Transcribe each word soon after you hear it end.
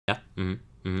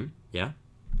Yeah. Yeah.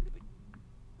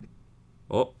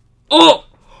 Oh. Oh!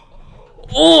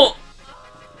 Oh!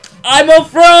 I'm a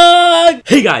frog!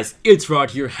 Hey guys, it's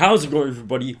Rod here. How's it going,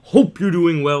 everybody? Hope you're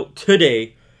doing well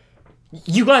today.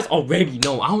 You guys already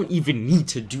know I don't even need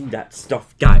to do that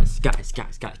stuff. Guys.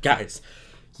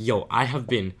 Yo, I have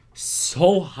been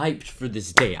so hyped for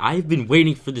this day. I've been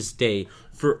waiting for this day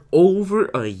for over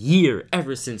a year,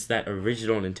 ever since that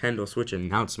original Nintendo Switch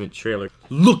announcement trailer.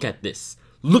 Look at this.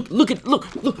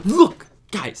 Look.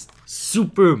 Guys,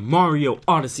 Super Mario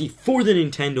Odyssey for the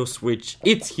Nintendo Switch.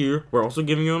 It's here. We're also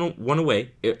giving one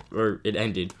away. It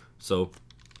ended. So,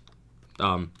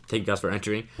 thank you guys for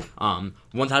entering.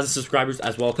 1,000 subscribers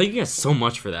as well. Thank you guys so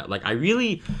much for that. Like, I've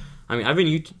been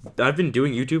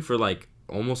doing YouTube for like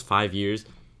almost 5 years.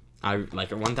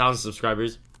 Like 1,000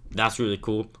 subscribers. That's really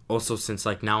cool. Also, since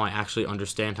like now I actually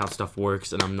understand how stuff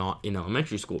works and I'm not in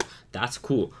elementary school. That's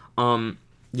cool.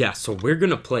 Yeah, so we're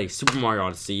gonna play Super Mario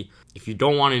Odyssey. If you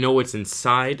don't want to know what's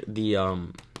inside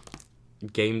the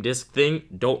game disc thing,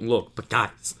 don't look. But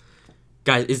guys,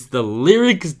 it's the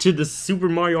lyrics to the Super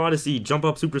Mario Odyssey Jump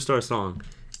Up Superstar song.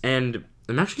 And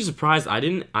I'm actually surprised. I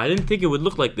didn't think it would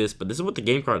look like this, but this is what the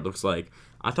game card looks like.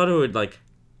 I thought it would like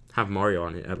have Mario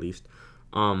on it at least.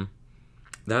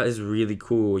 That is really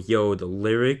cool. Yo, the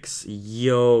lyrics.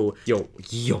 Yo. We're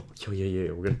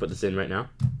gonna put this in right now.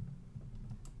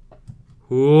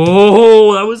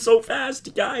 Whoa, that was so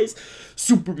fast, guys.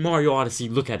 Super Mario Odyssey.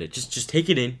 Look at it. Just take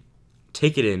it in.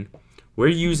 Take it in. We're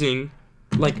using,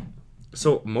 like,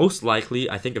 so most likely,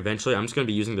 I think eventually I'm just gonna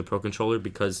be using the Pro Controller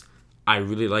because I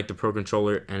really like the Pro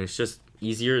Controller and it's just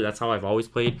easier. That's how I've always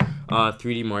played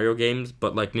 3D Mario games.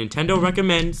 But like Nintendo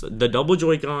recommends the double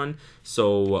Joy-Con,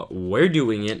 so we're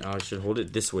doing it. I should hold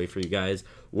it this way for you guys.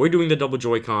 We're doing the double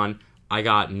Joy-Con. I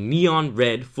got neon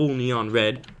red, full neon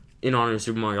red, in honor of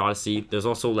Super Mario Odyssey. There's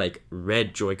also like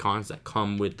red Joy-Cons that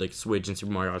come with like Switch and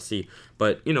Super Mario Odyssey.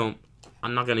 But you know,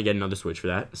 I'm not gonna get another Switch for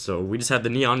that. So we just have the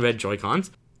neon red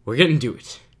Joy-Cons. We're gonna do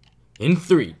it in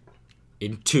 3,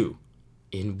 in 2,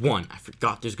 in 1. I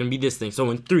forgot there's gonna be this thing.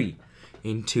 So in 3,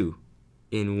 in 2,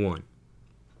 in 1.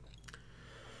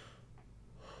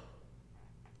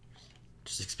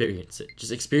 Just experience it.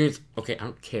 Just experience. Okay, I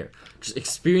don't care. Just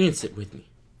experience it with me.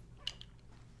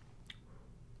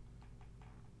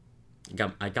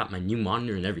 I got my new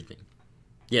monitor and everything.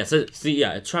 Yeah, so see,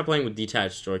 yeah, try playing with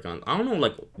detached Joy-Cons. I don't know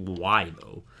like why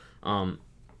though. I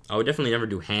would definitely never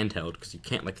do handheld because you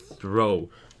can't like throw.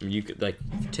 I mean, you could like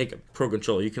take a Pro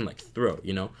Controller, you can like throw,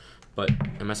 you know. But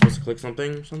am I supposed to click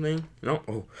something or something? No.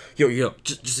 Oh, yo,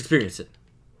 just experience it.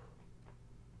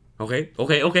 Okay.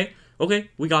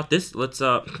 We got this. Let's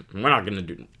we're not gonna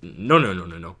do.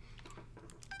 No.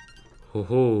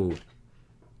 Ho.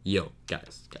 Yo,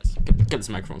 guys, get this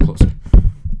microphone closer.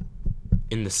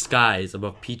 In the skies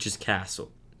above Peach's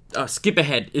castle. Skip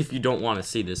ahead if you don't want to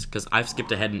see this, because I've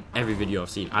skipped ahead in every video I've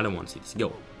seen. I don't want to see this.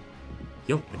 Yo,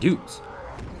 my dudes.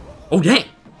 Oh, dang.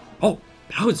 Oh,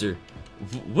 Bowser.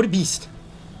 What a beast.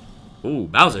 Oh,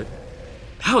 Bowser.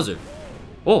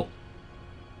 Oh.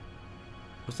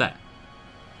 What's that?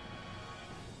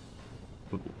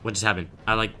 What just happened?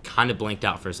 I like kind of blanked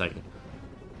out for a second.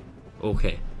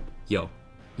 Okay. Yo.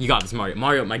 You got this, Mario.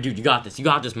 Mario, my dude, you got this. You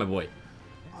got this, my boy.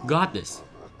 You got this.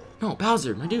 No,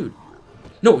 Bowser, my dude.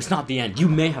 No, it's not the end. You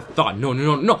may have thought. No.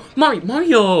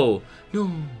 Mario.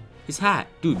 No. His hat.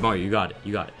 Dude, Mario, you got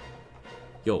it.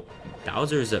 Yo,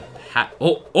 Bowser is a hat.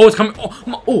 Oh, it's coming.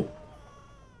 Oh.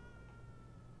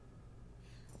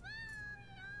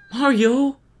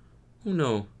 Mario. Oh,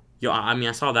 no. Yo, I mean,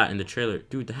 I saw that in the trailer.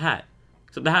 Dude, the hat.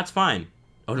 So the hat's fine.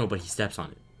 Oh, no, but he steps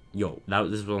on it. Yo,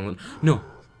 this is what no.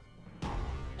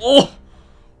 Oh!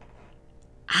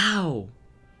 Ow!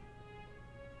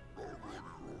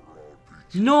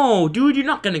 No, dude, you're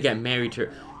not gonna get married to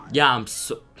her. Yeah,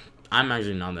 I'm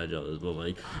actually not that jealous, but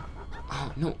like,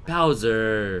 oh no,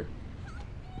 Bowser.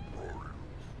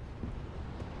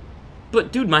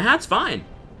 But dude, my hat's fine.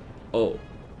 Oh,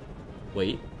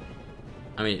 wait.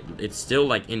 I mean, it's still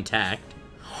like intact.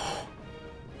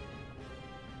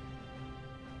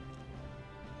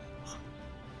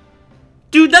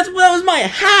 Dude, that was my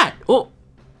hat! Oh,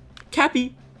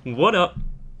 Cappy, what up?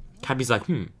 Cappy's like,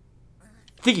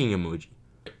 thinking emoji.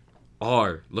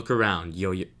 R, look around.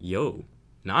 Yo,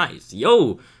 nice.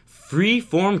 Yo,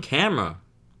 freeform camera.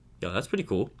 Yo, that's pretty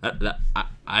cool.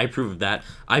 I approve of that.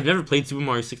 I've never played Super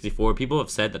Mario 64. People have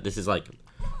said that this is like,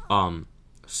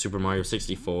 Super Mario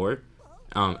 64,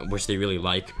 which they really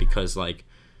like because like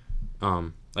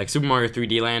Super Mario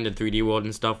 3D Land and 3D World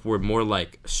and stuff were more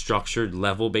like structured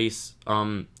level-based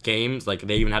games. Like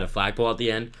they even had a flagpole at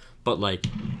the end. But like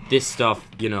this stuff,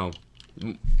 you know,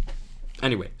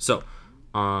 Anyway, so,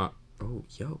 oh,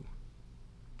 yo.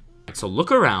 So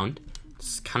look around.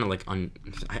 It's kind of like I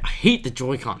hate the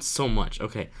Joy-Cons so much.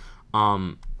 Okay,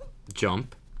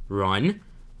 jump, run.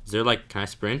 Is there like, can I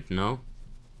sprint? No.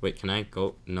 Wait, can I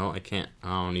go? No, I can't.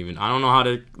 I don't know how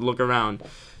to look around.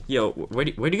 Yo, where'd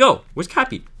he go? Where's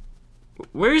Cappy?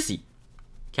 Where is he?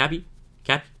 Cappy?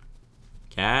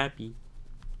 Cappy.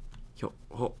 Yo,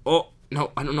 oh,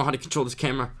 no, I don't know how to control this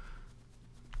camera.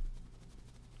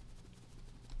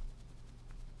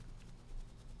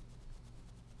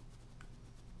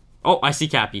 Oh, I see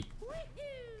Cappy.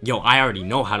 Yo, I already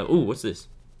know how to. Ooh, what's this?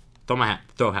 Throw my hat.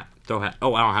 Throw hat.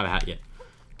 Oh, I don't have a hat yet.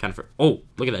 Kind of. Oh,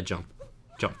 look at that jump.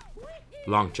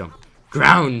 Long jump.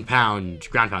 Ground pound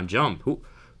jump.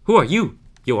 Who are you?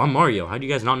 Yo, I'm Mario. How do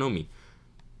you guys not know me?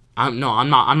 I'm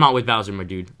not with Bowser, my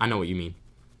dude. I know what you mean.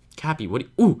 Cappy,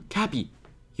 ooh, Cappy.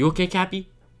 You okay, Cappy?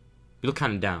 You look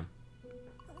kind of down.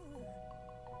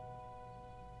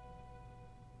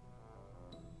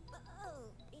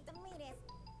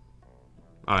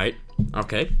 Alright,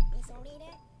 okay.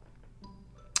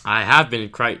 I have been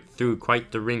through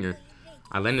quite the ringer.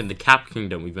 I landed in the Cap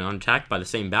Kingdom. We've been attacked by the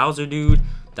same Bowser dude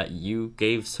that you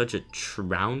gave such a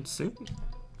trouncing.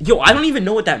 Yo, I don't even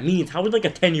know what that means. How would like a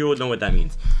 10-year-old know what that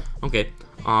means? Okay.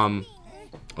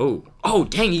 Oh,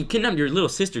 dang, you kidnapped your little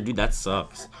sister, dude. That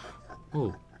sucks.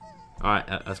 Oh. Alright,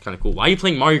 that's kind of cool. Why are you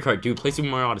playing Mario Kart, dude? Play Super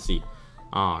Mario Odyssey.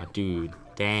 Aw, dude.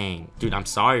 Dang. Dude, I'm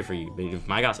sorry for you. But if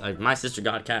my sister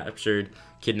got captured,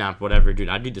 kidnapped, whatever, dude,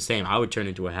 I'd do the same. I would turn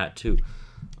into a hat, too.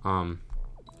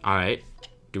 Alright.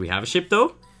 Do we have a ship,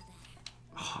 though?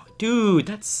 Oh, dude,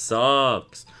 that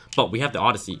sucks. But we have the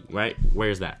Odyssey, right?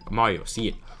 Where's that? Mario, see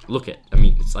it. Look it. I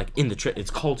mean, it's like in the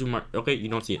it's called to Mario. Okay, you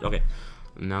don't see it. Okay.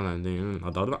 Now,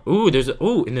 ooh, there's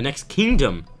in the next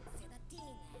kingdom.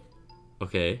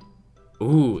 Okay.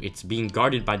 Ooh, it's being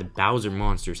guarded by the Bowser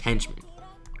monster's henchmen.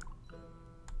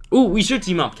 Ooh, we should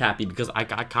team up, Cappy, because I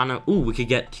kind of... Ooh, we could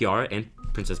get Tiara and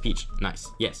Princess Peach. Nice.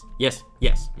 Yes,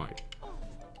 Mario.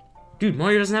 Dude,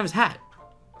 Mario doesn't have his hat.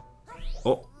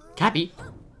 Oh, Cappy.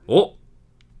 Oh.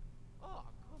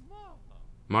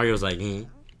 Mario's like,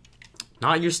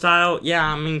 not your style? Yeah,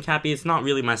 I mean, Cappy, it's not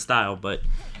really my style, but,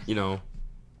 you know,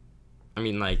 I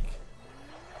mean, like...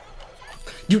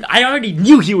 Dude, I already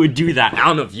knew he would do that. I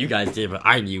don't know if you guys did, but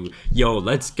I knew. Yo,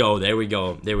 let's go. There we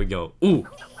go. Ooh.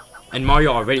 And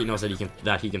Mario already knows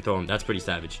that he can throw him. That's pretty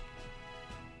savage.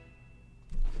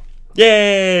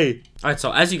 Yay! Alright,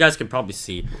 so as you guys can probably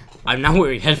see, I'm now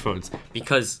wearing headphones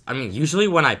because, I mean, usually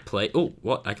when I play... Oh,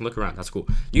 what? I can look around. That's cool.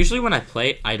 Usually when I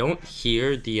play, I don't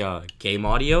hear the game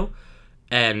audio.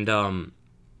 And,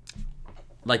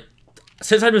 like,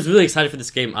 since I was really excited for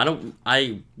this game, and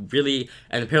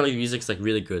apparently the music's, like,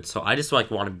 really good. So I just,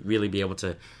 like, want to really be able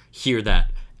to hear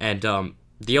that. And,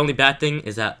 the only bad thing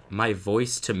is that my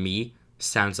voice to me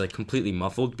sounds, like, completely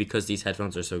muffled because these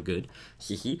headphones are so good.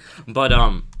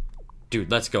 But,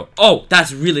 dude, let's go. Oh,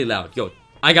 that's really loud. Yo,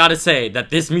 I gotta say that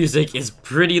this music is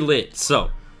pretty lit. So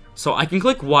I can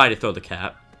click Y to throw the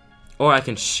cap, or I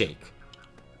can shake,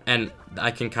 and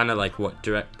I can kind of like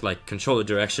control the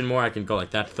direction more. I can go like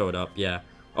that to throw it up. Yeah.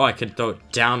 Oh, I can throw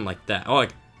it down like that. Oh,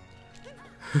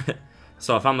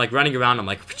 so if I'm like running around, I'm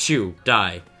like pachoo,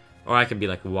 die, or I can be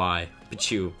like Y,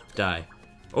 pachoo, die.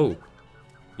 Oh,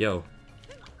 yo.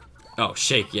 Oh,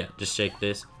 shake. Yeah, just shake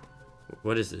this.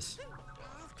 What is this?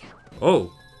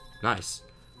 Oh, nice.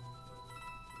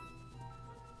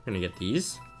 I'm gonna get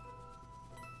these.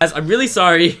 Guys, I'm really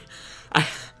sorry.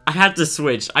 I had to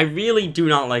switch. I really do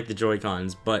not like the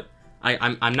Joy-Cons, but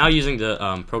I'm now using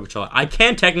the Pro Controller. I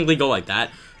can technically go like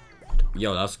that.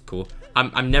 Yo, that's cool.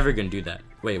 I'm never gonna do that.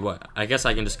 Wait, what? I guess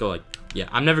I can just go like... Yeah,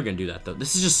 I'm never gonna do that, though.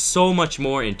 This is just so much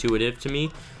more intuitive to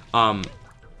me.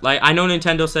 Like, I know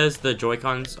Nintendo says the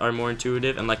Joy-Cons are more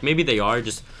intuitive, and, like, maybe they are,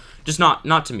 just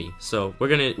not to me. So, we're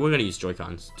gonna use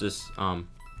Joy-Cons. I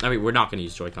mean, we're not gonna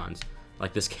use Joy-Cons.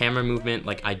 Like, this camera movement,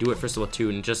 like, I do it for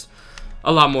Splatoon, just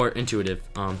a lot more intuitive.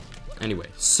 Anyway.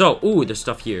 So, ooh, there's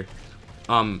stuff here.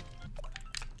 What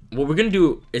we're gonna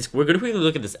do is we're gonna quickly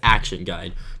look at this action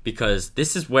guide, because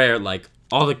this is where, like,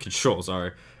 all the controls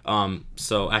are.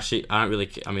 So actually, I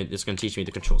mean, it's gonna teach me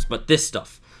the controls, but this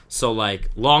stuff. So like,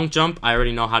 long jump, I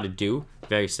already know how to do.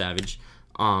 Very savage.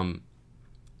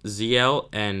 ZL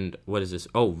and, what is this?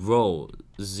 Oh, roll.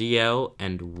 ZL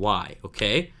and Y,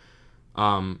 okay?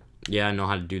 Yeah, I know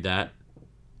how to do that.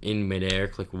 In midair,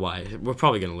 click Y. We're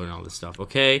probably gonna learn all this stuff,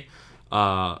 okay?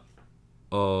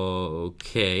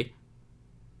 Okay.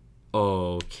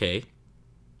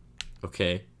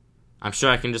 I'm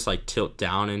sure I can just, like, tilt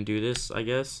down and do this, I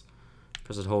guess.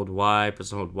 Press and hold Y,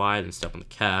 then step on the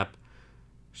cap.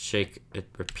 Shake it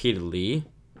repeatedly.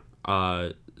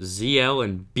 ZL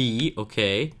and B.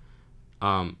 Okay.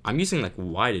 I'm using like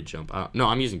Y to jump. No,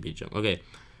 I'm using B to jump. Okay.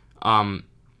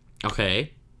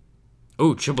 Okay.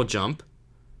 Oh, triple jump.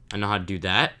 I know how to do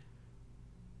that.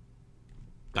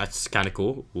 That's kind of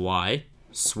cool. Y.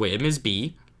 Swim is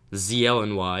B. ZL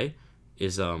and Y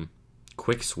is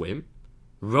quick swim.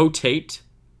 Rotate.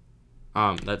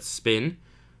 That's spin.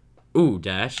 Ooh,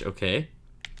 dash. Okay.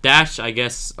 Dash, I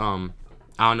guess, I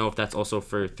don't know if that's also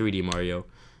for 3D Mario.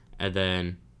 And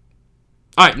then,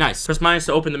 alright, nice. Press minus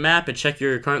to open the map and check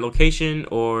your current location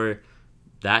or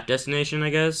that destination, I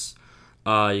guess.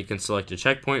 You can select a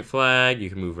checkpoint flag. You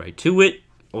can move right to it.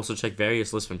 Also check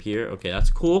various lists from here. Okay,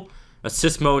 that's cool.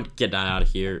 Assist mode, get that out of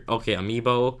here. Okay,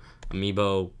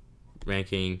 amiibo,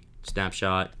 ranking,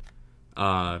 snapshot.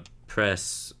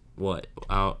 Press what?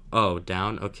 Oh,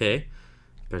 down. Okay.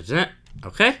 Present.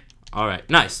 Okay. All right.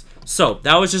 Nice. So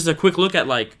that was just a quick look at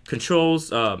like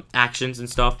controls, actions and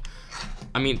stuff.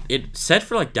 I mean, it said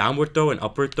for like downward throw and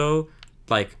upward throw,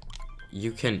 like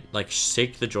you can like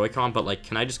shake the Joy-Con, but like,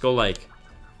 can I just go like?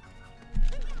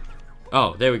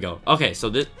 Oh, there we go. Okay,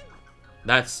 so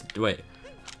that's wait.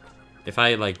 If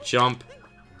I like jump,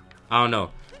 I don't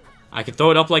know. I can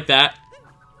throw it up like that.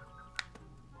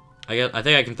 I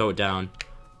think I can throw it down.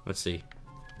 Let's see.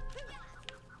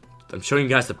 I'm showing you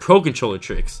guys the pro controller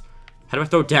tricks. How do I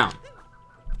throw it down?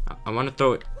 I want to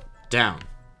throw it down.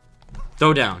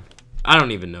 Throw down. I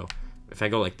don't even know. If I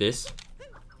go like this.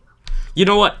 You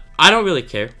know what? I don't really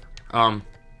care.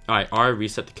 Alright, R,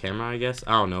 reset the camera, I guess.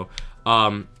 I don't know.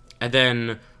 And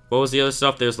then, what was the other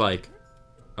stuff? There's like,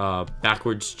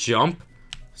 backwards jump.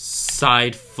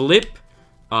 Side flip.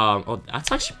 Oh,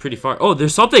 that's actually pretty far. Oh,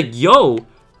 there's something. Yo!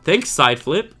 Thanks, side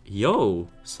flip. Yo,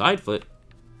 side flip.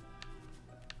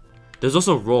 There's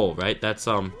also roll, right? That's,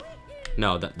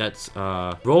 no, that's,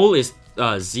 roll is,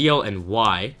 ZL and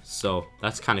Y, so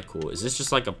that's kind of cool. Is this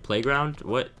just like a playground?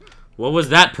 What was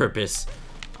that purpose?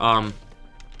 So, I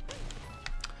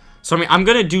mean, I'm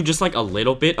gonna do just like a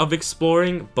little bit of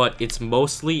exploring, but it's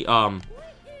mostly, I'm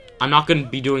not gonna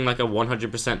be doing like a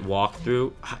 100%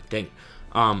 walkthrough. Ah, dang.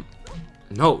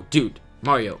 No, dude.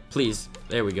 Mario, please.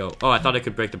 There we go. Oh, I thought I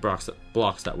could break the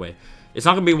blocks that way. It's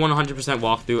not going to be 100%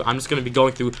 walkthrough. I'm just going to be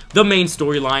going through the main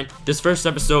storyline. This first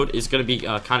episode is going to be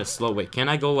kind of slow. Wait, can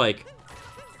I go like...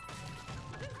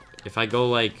 If I go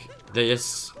like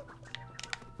this...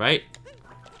 Right?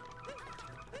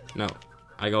 No.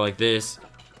 I go like this.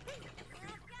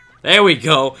 There we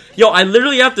go. Yo, I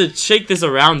literally have to shake this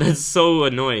around. That's so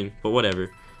annoying. But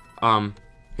whatever.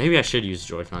 Maybe I should use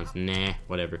Joy-Cons. Nah,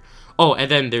 whatever. Oh,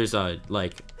 and then there's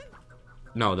like...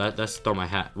 No, that's throw my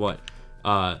hat. What?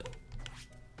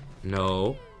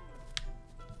 No.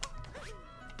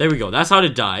 There we go. That's how to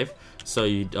dive. So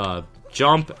you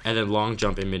jump, and then long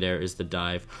jump in midair is the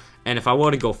dive. And if I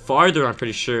want to go farther, I'm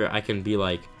pretty sure I can be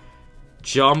like...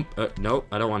 Jump. No,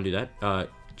 I don't want to do that.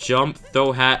 Jump,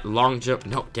 throw hat, long jump.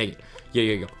 No, dang it. Yeah,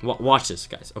 you go. Watch this,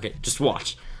 guys. Okay, just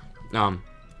watch.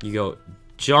 You go...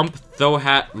 Jump, throw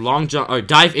hat, long jump, or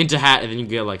dive into hat, and then you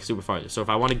get like super farther. So if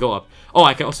I want to go up, oh,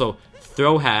 I can also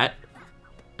throw hat,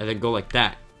 and then go like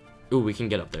that. Ooh, we can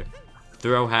get up there.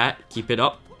 Throw hat, keep it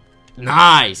up.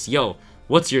 Nice, yo.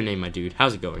 What's your name, my dude?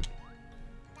 How's it going?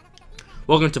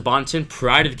 Welcome to Bonton,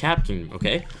 Pride of the Cap Kingdom.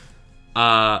 Okay.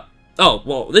 Oh,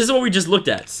 well, this is what we just looked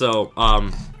at. So,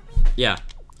 yeah.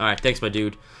 All right, thanks, my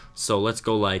dude. So let's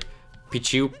go like.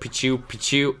 Pichu, Pichu,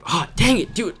 Pichu. Ah, oh, dang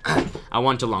it, dude. I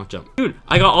want to long jump. Dude,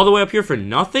 I got all the way up here for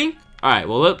nothing? Alright,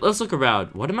 well, let's look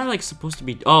around. What am I, like, supposed to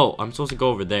be... Oh, I'm supposed to go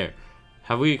over there.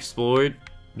 Have we explored?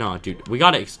 No, dude, we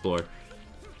gotta explore.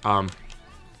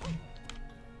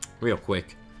 Real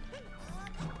quick.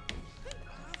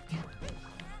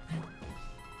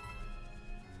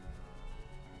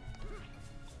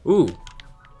 Ooh.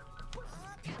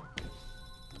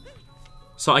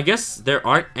 So, I guess there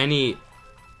aren't any...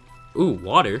 Ooh,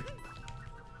 water.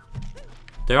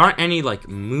 There aren't any, like,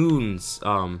 moons,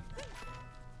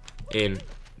 in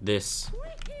this...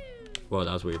 Whoa,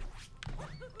 that was weird.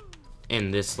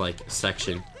 In this, like,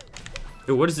 section.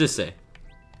 Ooh, what does this say?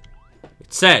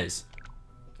 It says,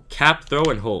 cap, throw,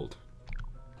 and hold.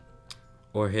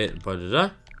 Or hit,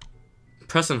 ba-da-da.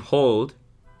 Press and hold.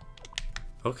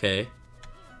 Okay.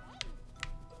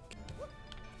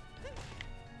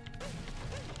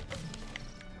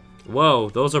 Whoa,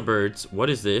 those are birds. What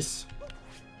is this?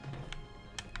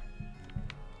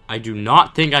 I do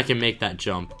not think I can make that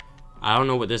jump. I don't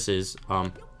know what this is.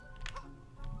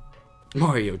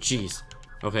 Mario, jeez.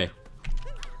 Okay.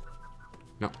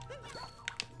 No.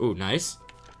 Ooh, nice.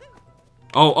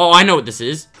 Oh, I know what this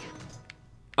is.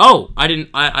 Oh, I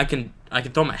can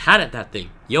throw my hat at that thing.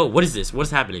 Yo, what is this? What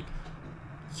is happening?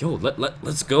 Yo,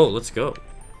 let's go. Let's go.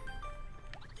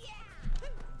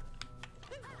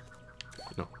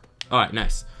 No. All right,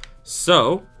 nice.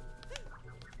 So,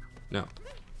 no.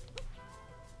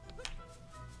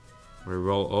 We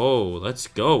roll. Oh, let's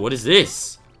go. What is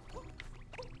this?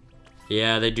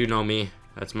 Yeah, they do know me.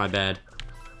 That's my bad.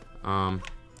 Oh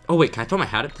wait, can I throw my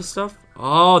hat at this stuff?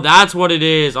 Oh, that's what it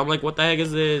is. I'm like, what the heck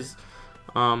is this?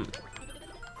 Oh,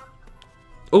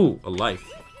 a life.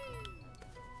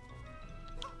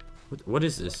 What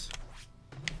is this?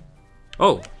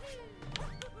 Oh.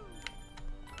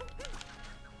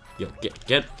 Yo,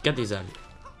 get these out of here.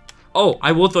 Oh,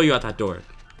 I will throw you out that door.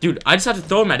 Dude, I just have to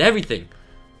throw them at everything.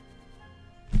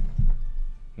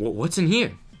 What's in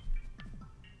here?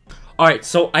 Alright,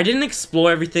 so I didn't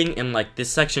explore everything in like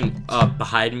this section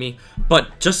behind me,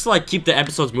 but just to like keep the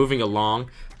episodes moving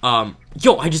along,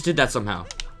 yo, I just did that somehow.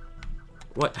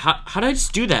 What? How did I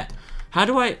just do that? How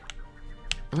do I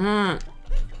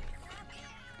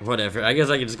whatever, I guess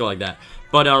I can just go like that.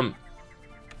 But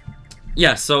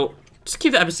yeah, so just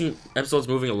keep the episodes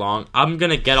moving along. I'm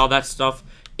gonna get all that stuff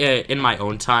in my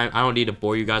own time. I don't need to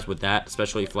bore you guys with that,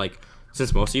 especially if like,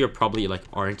 since most of you probably like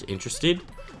aren't interested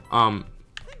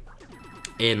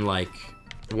in like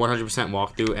 100%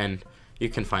 walkthrough, and you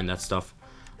can find that stuff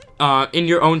in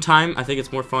your own time. I think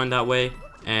it's more fun that way,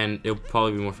 and it'll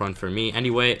probably be more fun for me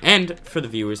anyway, and for the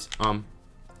viewers.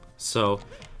 So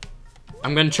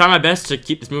I'm gonna try my best to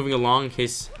keep this moving along in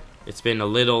case it's been a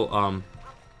little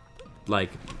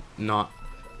like not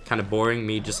kind of boring,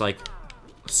 me just like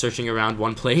searching around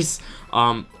one place.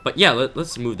 But yeah,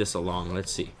 let's move this along.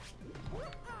 Let's see.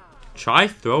 Try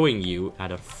throwing you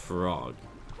at a frog.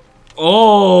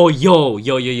 Oh,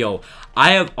 yo.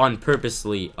 I have on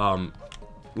purposely,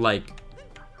 like,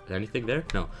 is there anything there?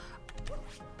 No.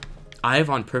 I have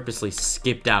on purposely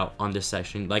skipped out on this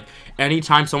section. Like,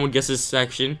 anytime someone gets this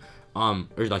section, or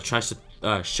like tries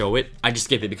to show it, I just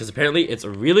skip it because apparently it's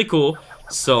really cool.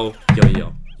 So,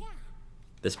 yo.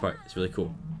 This part is really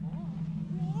cool.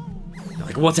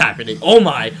 Like, what's happening? Oh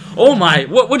my,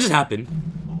 what just happened?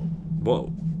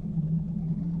 Whoa.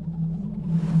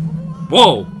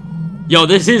 Yo,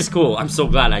 this is cool. I'm so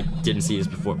glad I didn't see this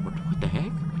before. What the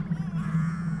heck?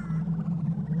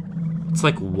 It's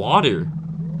like water.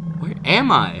 Where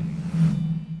am I?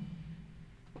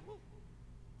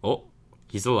 Oh,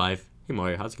 he's alive. Hey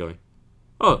Mario, how's it going?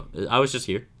 Oh, I was just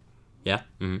here. Yeah.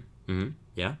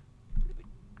 Yeah.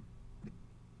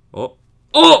 Oh!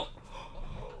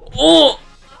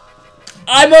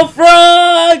 I'm a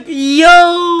frog!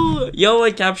 Yo,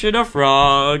 I captured a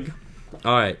frog.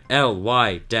 Alright,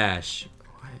 LY dash.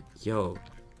 Yo.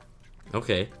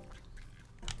 Okay.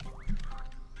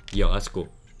 Yo, that's cool.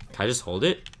 Can I just hold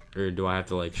it? Or do I have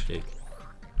to like shake?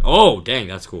 Oh, dang,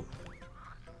 that's cool.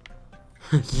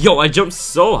 Yo, I jumped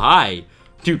so high.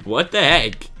 Dude, what the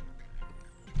heck?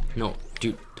 No,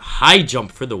 dude, high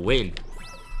jump for the win.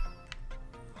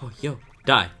 Oh, yo,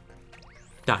 die.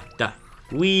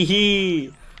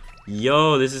 Wee-hee.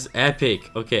 Yo, this is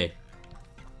epic. Okay.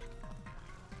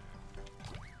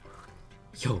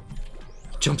 Yo,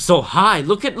 jump so high.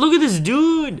 Look at this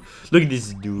dude.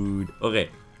 Okay.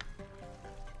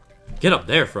 Get up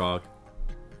there, frog.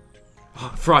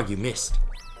 Oh, frog, you missed.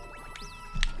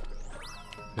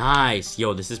 Nice.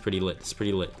 Yo, this is pretty lit.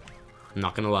 I'm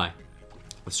not gonna lie.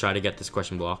 Let's try to get this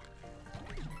question block.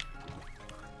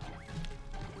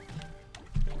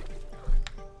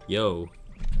 Yo.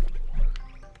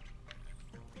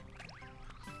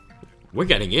 We're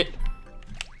getting it.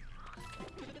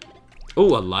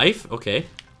 Oh, a life? Okay.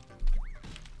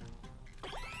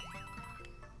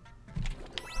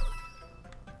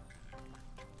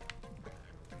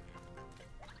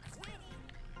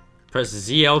 Press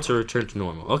ZL to return to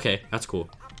normal. Okay, that's cool.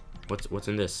 What's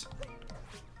in this?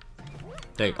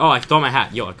 Dang. Oh, I throw my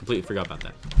hat. Yo, I completely forgot about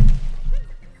that.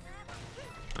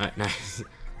 Alright, nice.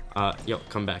 Yo,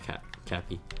 come back,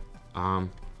 Cappy.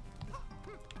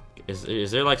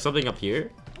 Is there like something up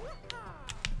here?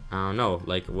 I don't know.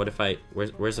 Like, what if I?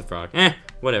 Where's the frog?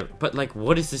 Whatever. But like,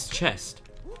 what is this chest?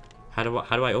 How do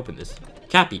I open this?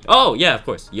 Cappy. Oh yeah, of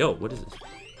course. Yo, what is this?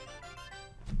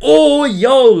 Oh,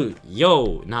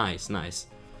 yo, nice.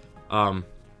 All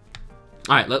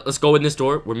right, let's go in this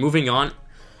door. We're moving on.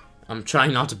 I'm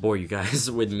trying not to bore you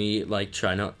guys with me like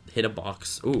trying to hit a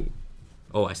box. Ooh.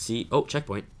 Oh, I see. Oh,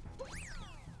 checkpoint.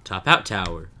 Top out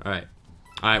tower. All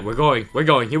right, we're going.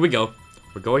 Here we go.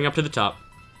 We're going up to the top.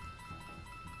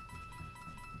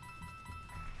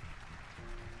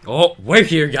 Oh, we're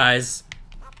here, guys.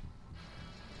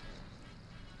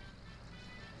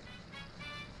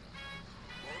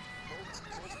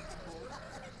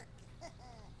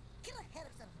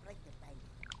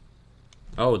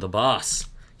 Oh, the boss.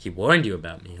 He warned you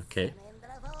about me, okay.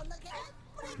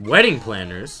 Wedding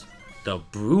planners. The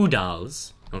brew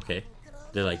dolls. Okay.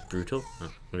 They're like brutal.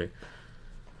 Oh, okay.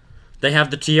 They have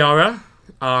the tiara.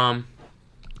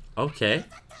 Okay.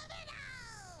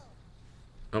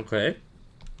 Okay.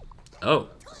 Oh.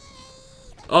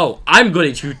 Oh, I'm good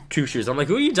at two shoes. I'm like,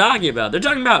 who are you talking about? They're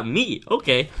talking about me.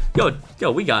 Okay.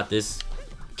 Yo, we got this.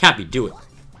 Cappy, do it.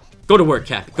 Go to work,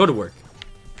 Cappy. Go to work.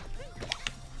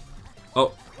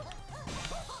 Oh.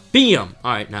 Bam!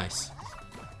 Alright, nice.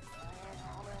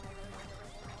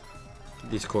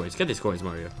 Get these coins. Get these coins,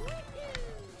 Mario.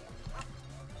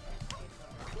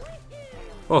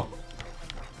 Oh.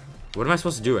 What am I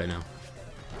supposed to do right now?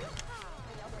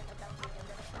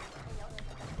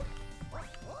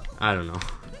 I don't know.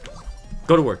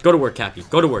 Go to work. Go to work, Cappy.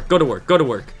 Go to work. Go to work. Go to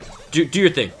work. Do your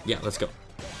thing. Yeah, let's go.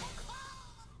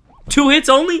 2 hits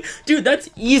only? Dude, that's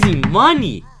easy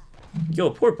money. Yo,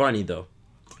 poor bunny, though.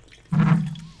 That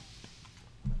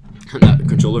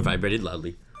controller vibrated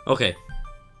loudly. Okay.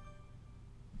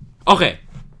 Okay.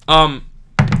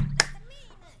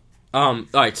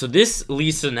 Alright, so this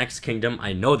leads to the next kingdom.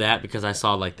 I know that because I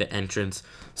saw, like, the entrance.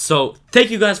 So,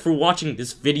 thank you guys for watching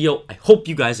this video. I hope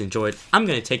you guys enjoyed. I'm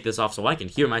gonna take this off so I can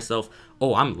hear myself.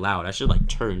 Oh, I'm loud. I should, like,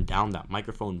 turn down that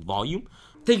microphone volume.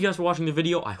 Thank you guys for watching the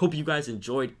video. I hope you guys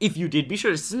enjoyed. If you did, be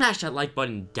sure to smash that like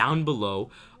button down below.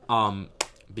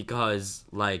 Because,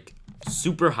 like,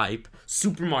 super hype.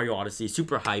 Super Mario Odyssey.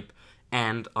 Super hype.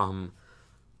 And,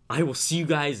 I will see you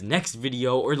guys next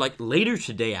video, or like later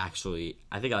today actually.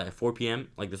 I think at 4 p.m.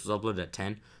 Like this was uploaded at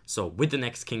 10. So with the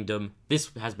next kingdom,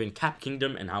 this has been Cap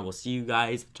Kingdom, and I will see you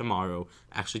guys tomorrow.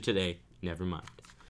 Actually today, never mind.